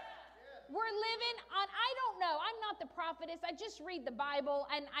 We're living on, I don't know, I'm not the prophetess. I just read the Bible,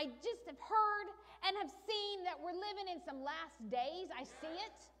 and I just have heard and have seen that we're living in some last days. I see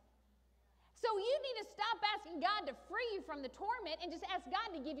it. So you need to stop asking God to free you from the torment and just ask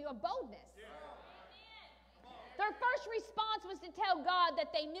God to give you a boldness. Their first response was to tell God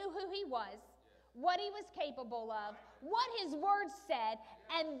that they knew who he was, what he was capable of, what his word said,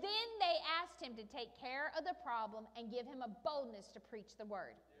 and then they asked him to take care of the problem and give him a boldness to preach the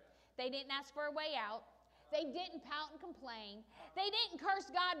word. They didn't ask for a way out. They didn't pout and complain. They didn't curse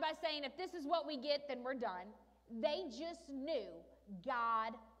God by saying, if this is what we get, then we're done. They just knew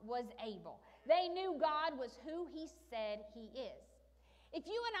God was able. They knew God was who he said he is. If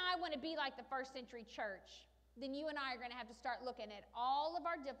you and I want to be like the first century church, then you and I are going to have to start looking at all of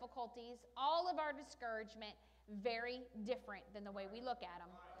our difficulties, all of our discouragement, very different than the way we look at them.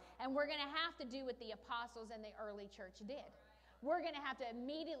 And we're going to have to do what the apostles and the early church did. We're going to have to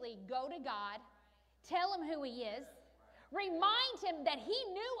immediately go to God, tell him who he is, remind him that he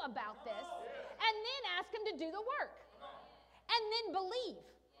knew about this, and then ask him to do the work. And then believe.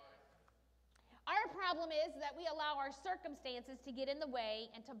 Our problem is that we allow our circumstances to get in the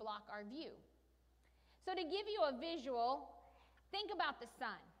way and to block our view. So to give you a visual, think about the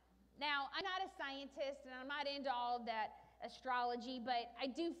sun. Now, I'm not a scientist, and I'm not into all of that astrology, but I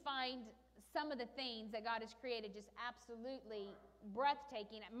do find some of the things that God has created just absolutely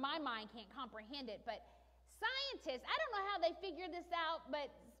breathtaking. My mind can't comprehend it, but scientists, I don't know how they figured this out,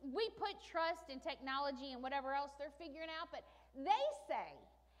 but we put trust in technology and whatever else they're figuring out, but they say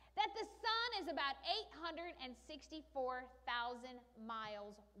that the sun is about 864,000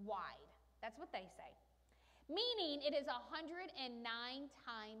 miles wide. That's what they say. Meaning it is 109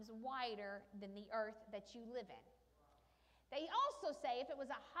 times wider than the earth that you live in. They also say if it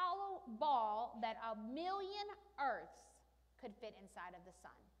was a hollow ball that 1 million earths could fit inside of the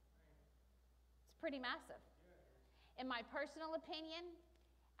sun. It's pretty massive. In my personal opinion,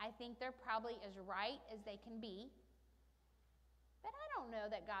 I think they're probably as right as they can be. But I don't know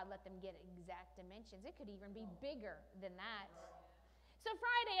that God let them get exact dimensions. It could even be bigger than that. So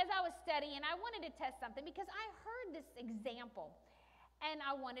Friday, as I was studying, I wanted to test something because I heard this example. And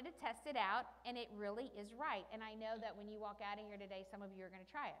I wanted to test it out, and it really is right. And I know that when you walk out of here today, some of you are going to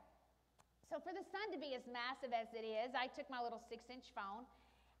try it. So for the sun to be as massive as it is, I took my little 6-inch phone,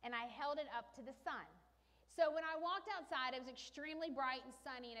 and I held it up to the sun. So when I walked outside, it was extremely bright and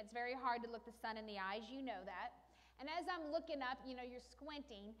sunny, and it's very hard to look the sun in the eyes. You know that. And as I'm looking up, you know, you're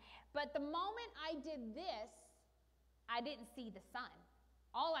squinting. But the moment I did this, I didn't see the sun.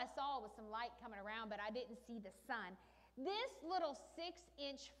 All I saw was some light coming around, but I didn't see the sun. This little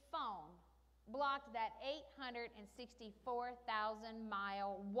 6-inch phone blocked that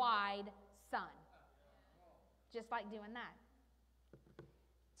 864,000-mile wide sun. Just like doing that.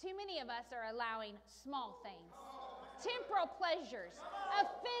 Too many of us are allowing small things, temporal pleasures,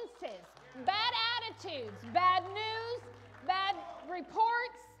 offenses, bad attitudes, bad news, bad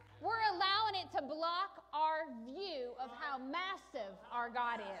reports. We're allowing it to block our view of how massive our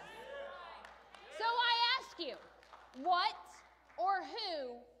God is. So I ask you, what or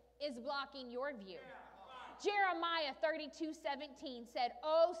who is blocking your view? Jeremiah 32:17 said,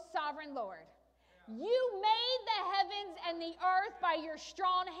 "O sovereign Lord, you made the heavens and the earth by your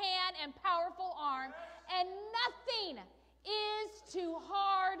strong hand and powerful arm, and nothing is too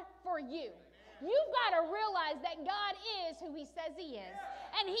hard for you." You've got to realize that God is who he says he is,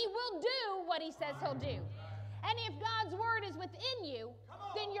 and he will do what he says he'll do. And if God's word is within you,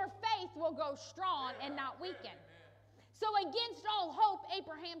 then your faith will go strong and not weaken. So against all hope,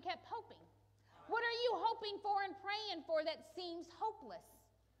 Abraham kept hoping. What are you hoping for and praying for that seems hopeless?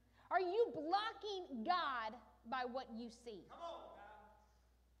 Are you blocking God by what you see?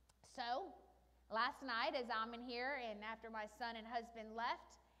 So, last night as I'm in here and after my son and husband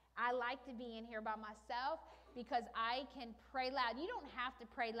left, I like to be in here by myself because I can pray loud. You don't have to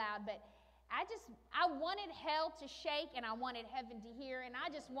pray loud, but I wanted hell to shake, and I wanted heaven to hear, and I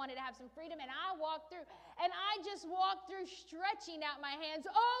just wanted to have some freedom, and I walked through stretching out my hands.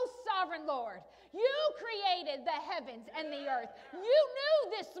 Oh, sovereign Lord, you created the heavens and the earth. You knew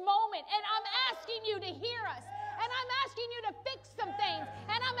this moment, and I'm asking you to hear us, and I'm asking you to fix some things,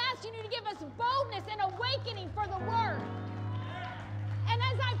 and I'm asking you to give us boldness and awakening for the word. And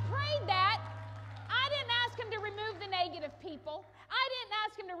as I prayed that, I didn't ask him to remove the negative people. I didn't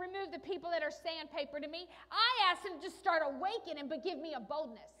ask him to remove the people that are sandpaper to me. I asked him to just start awakening, but give me a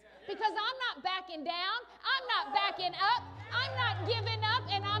boldness. Because I'm not backing down. I'm not backing up. I'm not giving up,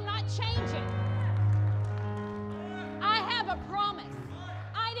 and I'm not changing. I have a promise.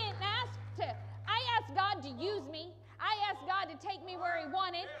 I asked God to use me. I asked God to take me where he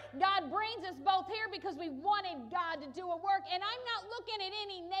wanted. God brings us both here because we wanted God to do a work. And I'm not looking at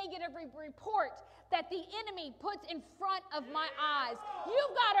any negative report that the enemy puts in front of my eyes.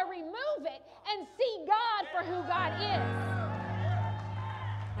 You've got to remove it and see God for who God is.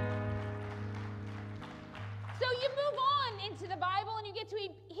 So you move on into the Bible and you get to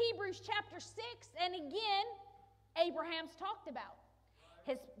Hebrews chapter 6. And again, Abraham's talked about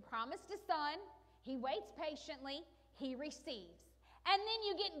his promised a son. He waits patiently. He receives. And then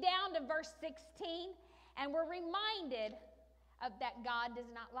you get down to verse 16, and we're reminded of that God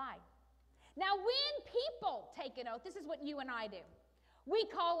does not lie. Now, when people take an oath, this is what you and I do. We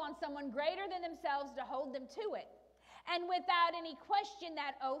call on someone greater than themselves to hold them to it. And without any question,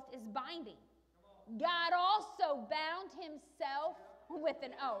 that oath is binding. God also bound himself with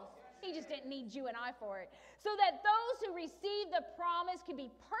an oath. He just didn't need you and I for it. So that those who receive the promise can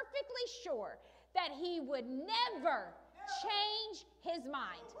be perfectly sure that he would never change his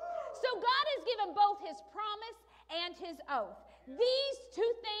mind. So God has given both his promise and his oath. These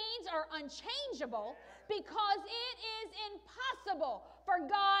two things are unchangeable because it is impossible for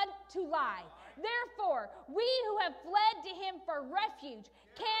God to lie. Therefore, we who have fled to him for refuge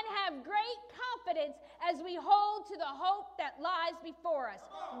can have great confidence as we hold to the hope that lies before us.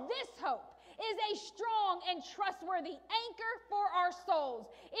 This hope is a strong and trustworthy anchor for our souls.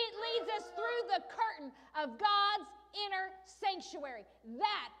 It leads us through the curtain of God's inner sanctuary.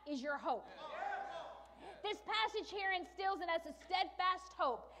 That is your hope. This passage here instills in us a steadfast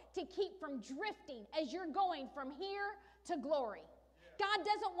hope to keep from drifting as you're going from here to glory. God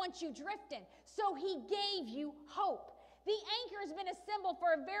doesn't want you drifting, so he gave you hope. The anchor has been a symbol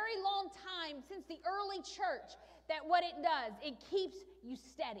for a very long time since the early church that what it does, it keeps you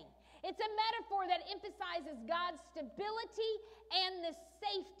steady. It's a metaphor that emphasizes God's stability and the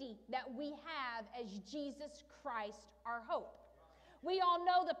safety that we have as Jesus Christ, our hope. We all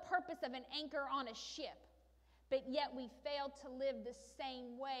know the purpose of an anchor on a ship, but yet we fail to live the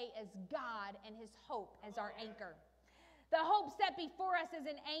same way as God and his hope as our anchor. The hope set before us as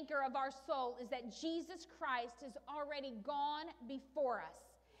an anchor of our soul is that Jesus Christ has already gone before us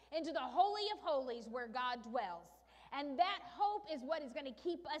into the Holy of Holies where God dwells. And that hope is what is going to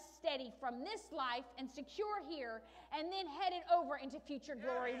keep us steady from this life and secure here and then headed over into future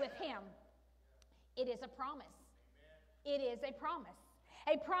glory with him. It is a promise. It is a promise.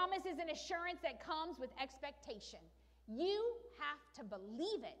 A promise is an assurance that comes with expectation. You have to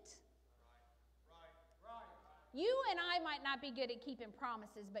believe it. You and I might not be good at keeping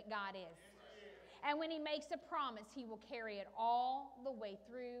promises, but God is. And when he makes a promise, he will carry it all the way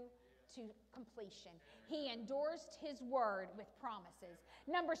through to completion. He endorsed his word with promises.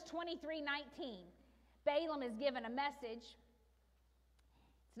 Numbers 23:19. Balaam is given a message.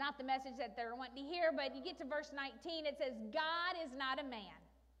 It's not the message that they're wanting to hear, but you get to verse 19, it says, God is not a man,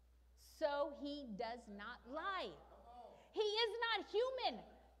 so he does not lie. He is not human,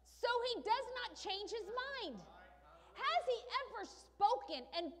 so he does not change his mind. Has he ever spoken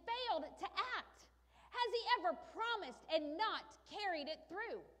and failed to act? Has he ever promised and not carried it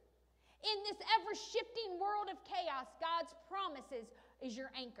through? In this ever-shifting world of chaos, God's promises is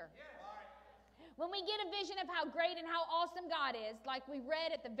your anchor. When we get a vision of how great and how awesome God is, like we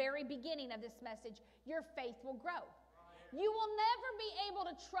read at the very beginning of this message, your faith will grow. You will never be able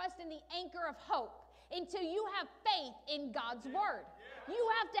to trust in the anchor of hope until you have faith in God's word. You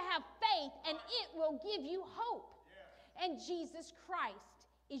have to have faith, and it will give you hope. And Jesus Christ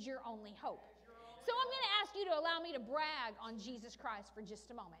is your only hope. So I'm going to ask you to allow me to brag on Jesus Christ for just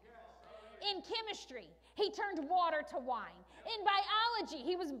a moment. In chemistry, he turned water to wine. In biology,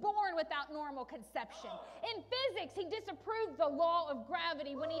 he was born without normal conception. In physics, he disapproved the law of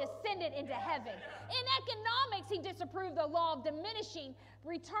gravity when he ascended into heaven. In economics, he disapproved the law of diminishing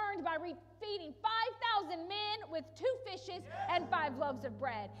returned by feeding 5,000 men with 2 fishes and 5 loaves of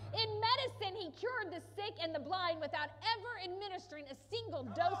bread. In medicine, he cured the sick and the blind without ever administering a single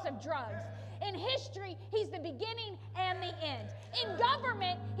dose of drugs. In history, he's the beginning and the end. In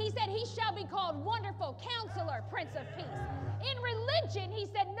government, he said he shall be called Wonderful Counselor, Prince of Peace. In religion, he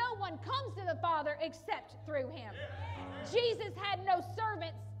said no one comes to the Father except through him. Jesus had no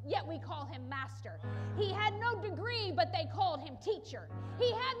servants, yet we call him master. He had no degree, but they called him teacher.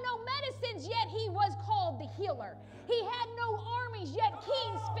 He had no medicines, yet he was called the healer. He had no armies, yet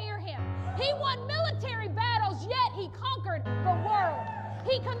kings fear him. He won military battles, yet he conquered the world.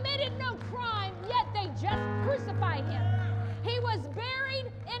 He committed no crime, yet they just crucified him. He was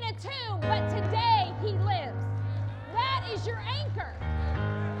buried in a tomb, but today he lives. That is your anchor.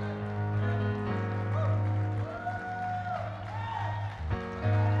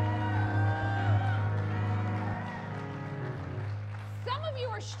 Some of you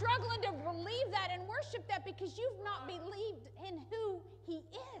are struggling to believe that and worship that because you've not believed in who he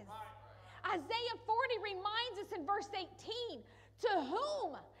is. Isaiah 40 reminds us in verse 18, to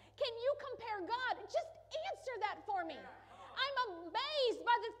whom can you compare God? Just answer that for me. I'm amazed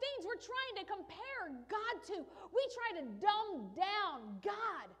by the things we're trying to compare God to. We try to dumb down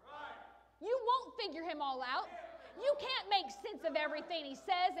God. You won't figure him all out. You can't make sense of everything he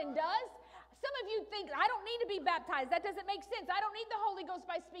says and does. Some of you think, I don't need to be baptized. That doesn't make sense. I don't need the Holy Ghost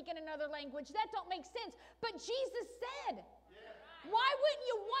by speaking another language. That don't make sense. But Jesus said, why wouldn't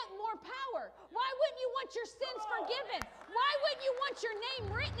you want more power? Why wouldn't you want your sins forgiven? Why wouldn't you want your name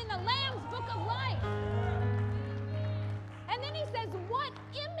written in the Lamb's book of life? And then he says, what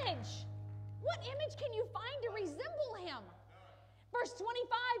image can you find to resemble him? Verse 25,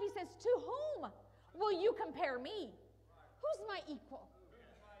 he says, to whom will you compare me? Who's my equal?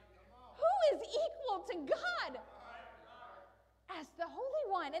 Who is equal to God? As the Holy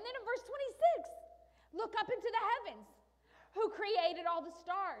One. And then in verse 26, look up into the heavens. Who created all the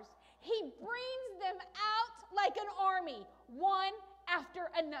stars? He brings them out like an army, one after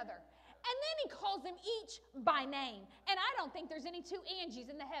another. And then he calls them each by name. And I don't think there's any 2 Angies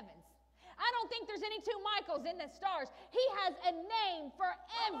in the heavens. I don't think there's any 2 Michaels in the stars. He has a name for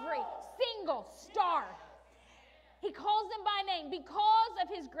every single star. He calls them by name because of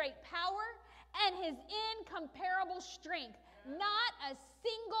his great power and his incomparable strength. Not a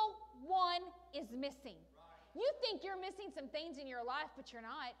single one is missing. You think you're missing some things in your life, but you're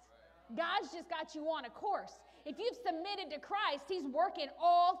not. God's just got you on a course. If you've submitted to Christ, he's working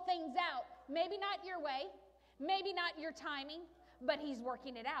all things out. Maybe not your way, maybe not your timing, but he's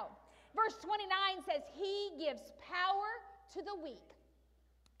working it out. Verse 29 says, he gives power to the weak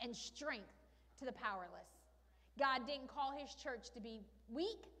and strength to the powerless. God didn't call his church to be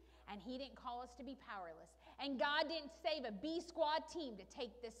weak, and he didn't call us to be powerless. And God didn't save a B squad team to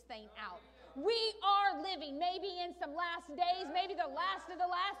take this thing out. We are living maybe in some last days, maybe the last of the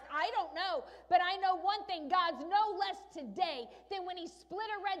last, I don't know. But I know one thing, God's no less today than when he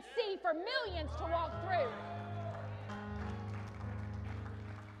split a Red Sea for millions to walk through.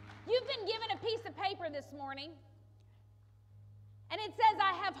 You've been given a piece of paper this morning, and it says,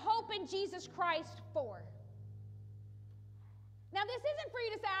 I have hope in Jesus Christ for. Now, this isn't for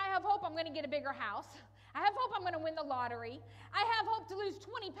you to say, I have hope I'm going to get a bigger house. I have hope I'm going to win the lottery. I have hope to lose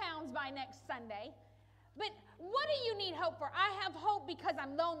 20 pounds by next Sunday. But what do you need hope for? I have hope because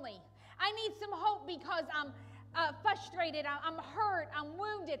I'm lonely. I need some hope because I'm frustrated. I'm hurt. I'm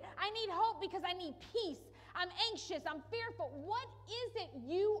wounded. I need hope because I need peace. I'm anxious. I'm fearful. What is it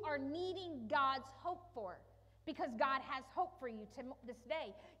you are needing God's hope for? Because God has hope for you this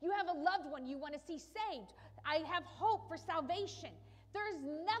day. You have a loved one you want to see saved. I have hope for salvation. There's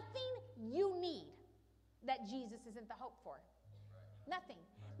nothing you need that Jesus isn't the hope for. Nothing.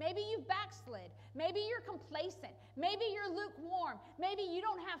 Maybe you've backslid. Maybe you're complacent. Maybe you're lukewarm. Maybe you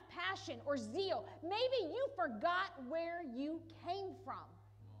don't have passion or zeal. Maybe you forgot where you came from.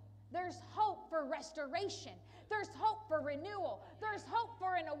 There's hope for restoration. There's hope for renewal. There's hope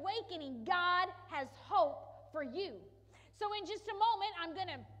for an awakening. God has hope for you. So in just a moment, I'm going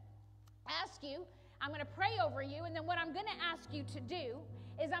to ask you, I'm going to pray over you, and then what I'm going to ask you to do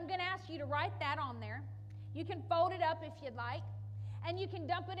is I'm going to ask you to write that on there. You can fold it up if you'd like, and you can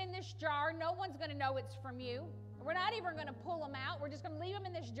dump it in this jar. No one's going to know it's from you. We're not even going to pull them out. We're just going to leave them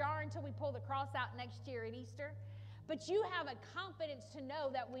in this jar until we pull the cross out next year at Easter. But you have a confidence to know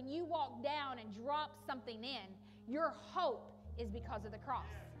that when you walk down and drop something in, your hope is because of the cross.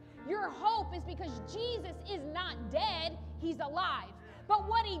 Your hope is because Jesus is not dead, he's alive. But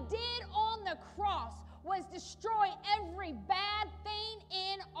what he did on the cross was destroy every bad thing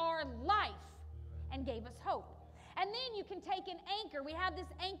in our life and gave us hope. And then you can take an anchor. We have this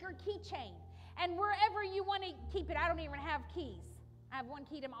anchor keychain. And wherever you want to keep it, I don't even have keys. I have one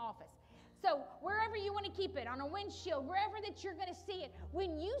key to my office. So wherever you want to keep it, on a windshield, wherever that you're going to see it,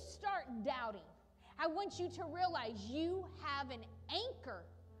 when you start doubting, I want you to realize you have an anchor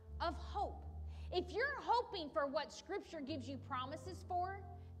of hope. If you're hoping for what Scripture gives you promises for,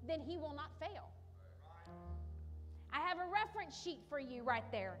 then He will not fail. I have a reference sheet for you right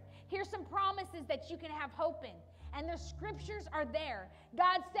there. Here's some promises that you can have hope in. And the Scriptures are there.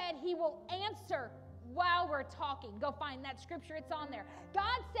 God said He will answer while we're talking. Go find that Scripture. It's on there.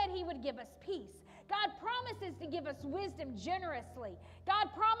 God said He would give us peace. God promises to give us wisdom generously.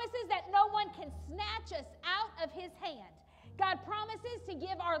 God promises that no one can snatch us out of His hand. God promises to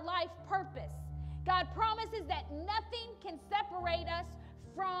give our life purpose. God promises that nothing can separate us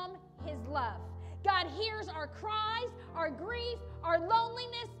from His love. God hears our cries, our grief, our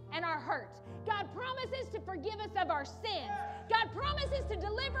loneliness, and our hurt. God promises to forgive us of our sins. God promises to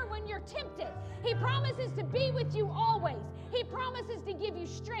deliver when you're tempted. He promises to be with you always. He promises to give you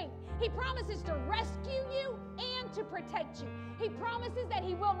strength. He promises to rescue you and to protect you. He promises that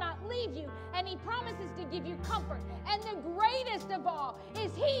He will not leave you, and He promises to give you comfort. And the greatest of all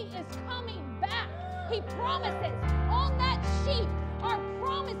is He is coming back. He promises on that sheet are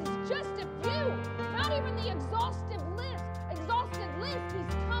promises, just a few, not even the exhaustive list.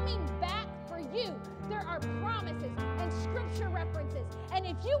 He's coming back for you. There are promises and Scripture references. And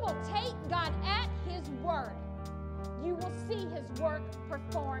if you will take God at His word, you will see His work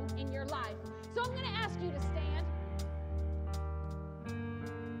performed in your life. So I'm going to ask you to stand.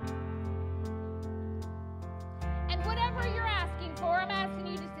 And whatever you're asking for, I'm asking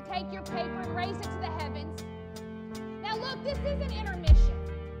you just to take your paper and raise it to the heavens. Now look, this isn't intermission.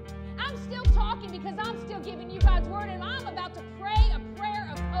 I'm still talking because I'm still giving you God's word, and I'm about to pray a